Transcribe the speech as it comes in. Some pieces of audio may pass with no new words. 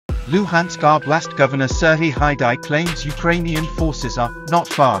Luhansk Oblast Governor Serhiy Haidai claims Ukrainian forces are not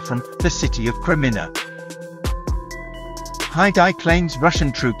far from the city of Kreminna. Haidai claims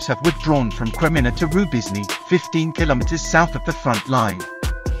Russian troops have withdrawn from Kreminna to Rubizhny, 15 kilometers south of the front line.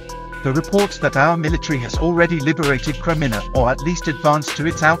 The reports that our military has already liberated Kreminna or at least advanced to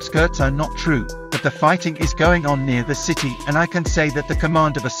its outskirts are not true, but the fighting is going on near the city, and I can say that the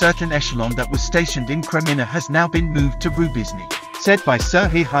command of a certain echelon that was stationed in Kreminna has now been moved to Rubizhny, said by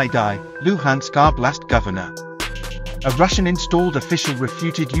Serhiy Haidai, Luhansk Oblast governor. A Russian-installed official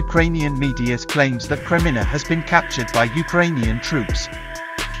refuted Ukrainian media's claims that Kreminna has been captured by Ukrainian troops.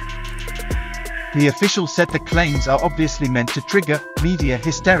 The official said the claims are obviously meant to trigger media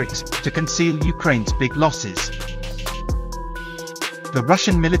hysterics to conceal Ukraine's big losses. The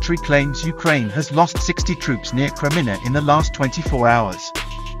Russian military claims Ukraine has lost 60 troops near Kreminna in the last 24 hours.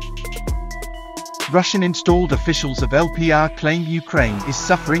 Russian-installed officials of LPR claim Ukraine is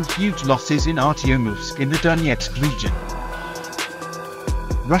suffering huge losses in Engulfs in the Donetsk region.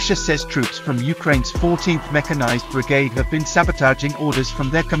 Russia says troops from Ukraine's 14th Mechanized Brigade have been sabotaging orders from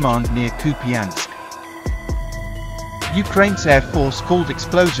their command near Kupiansk. Ukraine's Air Force called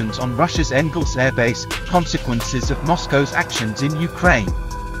explosions on Russia's Engulfs airbase consequences of Moscow's actions in Ukraine.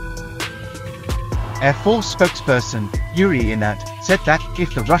 Air Force spokesperson Yuri Inat said that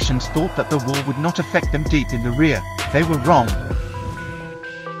if the Russians thought that the war would not affect them deep in the rear, they were wrong.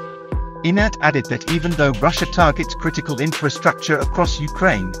 Inat added that even though Russia targets critical infrastructure across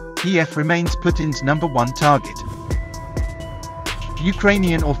Ukraine, Kiev remains Putin's #1 target.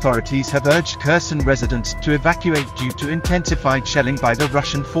 Ukrainian authorities have urged Kherson residents to evacuate due to intensified shelling by the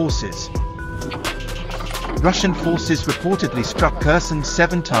Russian forces. Russian forces reportedly struck Kherson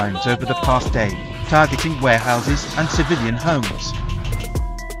 7 times over the past day, targeting warehouses and civilian homes.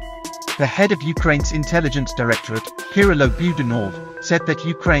 The head of Ukraine's intelligence directorate, Kirilo Budanov, said that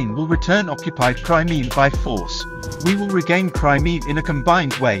Ukraine will return occupied Crimea by force. "We will regain Crimea in a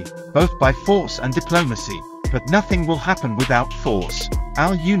combined way, both by force and diplomacy, but nothing will happen without force.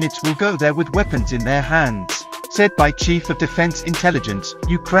 Our units will go there with weapons in their hands," said by Chief of Defense Intelligence,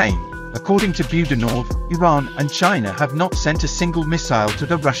 Ukraine. According to Budanov, Iran and China have not sent a single missile to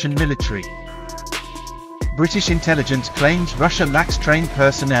the Russian military. British intelligence claims Russia lacks trained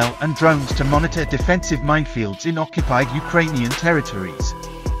personnel and drones to monitor defensive minefields in occupied Ukrainian territories.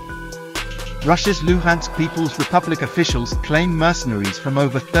 Russia's Luhansk People's Republic officials claim mercenaries from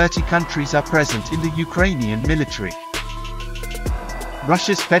over 30 countries are present in the Ukrainian military.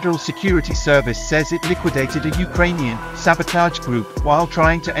 Russia's Federal Security Service says it liquidated a Ukrainian sabotage group while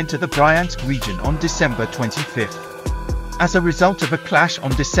trying to enter the Bryansk region on December 25. As a result of a clash on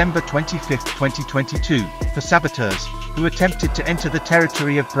December 25, 2022, the saboteurs, who attempted to enter the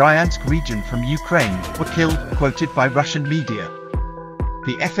territory of Bryansk region from Ukraine, were killed, quoted by Russian media.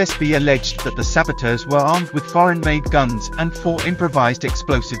 The FSB alleged that the saboteurs were armed with foreign-made guns and 4 improvised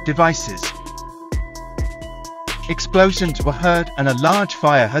explosive devices. Explosions were heard and a large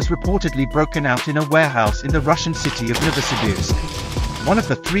fire has reportedly broken out in a warehouse in the Russian city of Novosibirsk. One of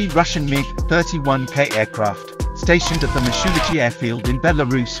the 3 Russian MiG-31K aircraft, stationed at the Mashuliki airfield in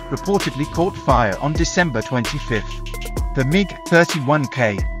Belarus, reportedly caught fire on December 25. The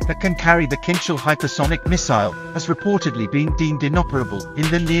MiG-31K, that can carry the Kinshal hypersonic missile, has reportedly been deemed inoperable in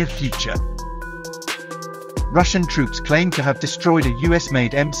the near future. Russian troops claim to have destroyed a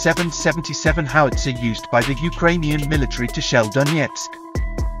US-made M777 howitzer used by the Ukrainian military to shell Donetsk.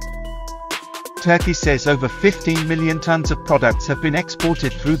 Turkey says over 15 million tons of products have been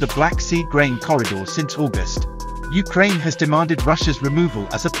exported through the Black Sea grain corridor since August. Ukraine has demanded Russia's removal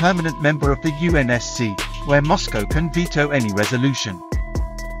as a permanent member of the UNSC, where Moscow can veto any resolution.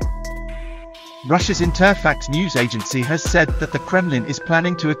 Russia's Interfax news agency has said that the Kremlin is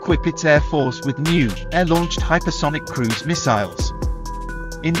planning to equip its air force with new, air-launched hypersonic cruise missiles.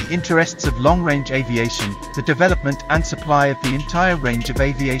 In the interests of long-range aviation, the development and supply of the entire range of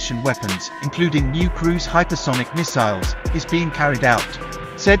aviation weapons, including new cruise hypersonic missiles, is being carried out,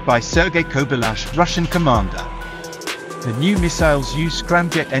 said by Sergei Kobylash, Russian commander. The new missiles use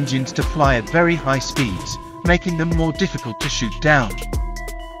scramjet engines to fly at very high speeds, making them more difficult to shoot down.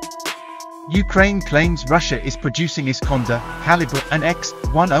 Ukraine claims Russia is producing Iskander, Kalibr and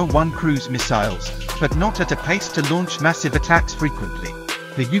X-101 cruise missiles, but not at a pace to launch massive attacks frequently.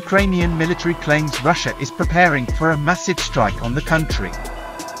 The Ukrainian military claims Russia is preparing for a massive strike on the country.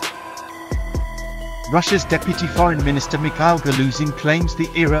 Russia's Deputy Foreign Minister Mikhail Galuzin claims the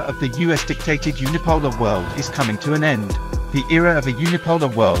era of the US-dictated unipolar world is coming to an end. The era of a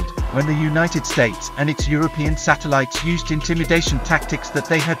unipolar world, when the United States and its European satellites used intimidation tactics that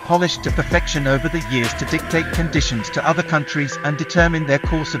they had polished to perfection over the years to dictate conditions to other countries and determine their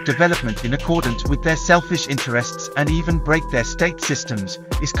course of development in accordance with their selfish interests and even break their state systems,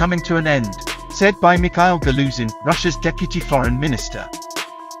 is coming to an end, said by Mikhail Galuzin, Russia's deputy foreign minister.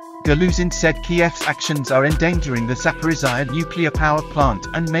 Galuzin said Kiev's actions are endangering the Zaporizhzhia nuclear power plant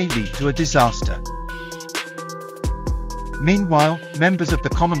and may lead to a disaster. Meanwhile, members of the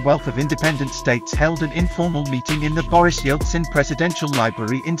Commonwealth of Independent States held an informal meeting in the Boris Yeltsin Presidential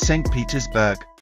Library in St. Petersburg.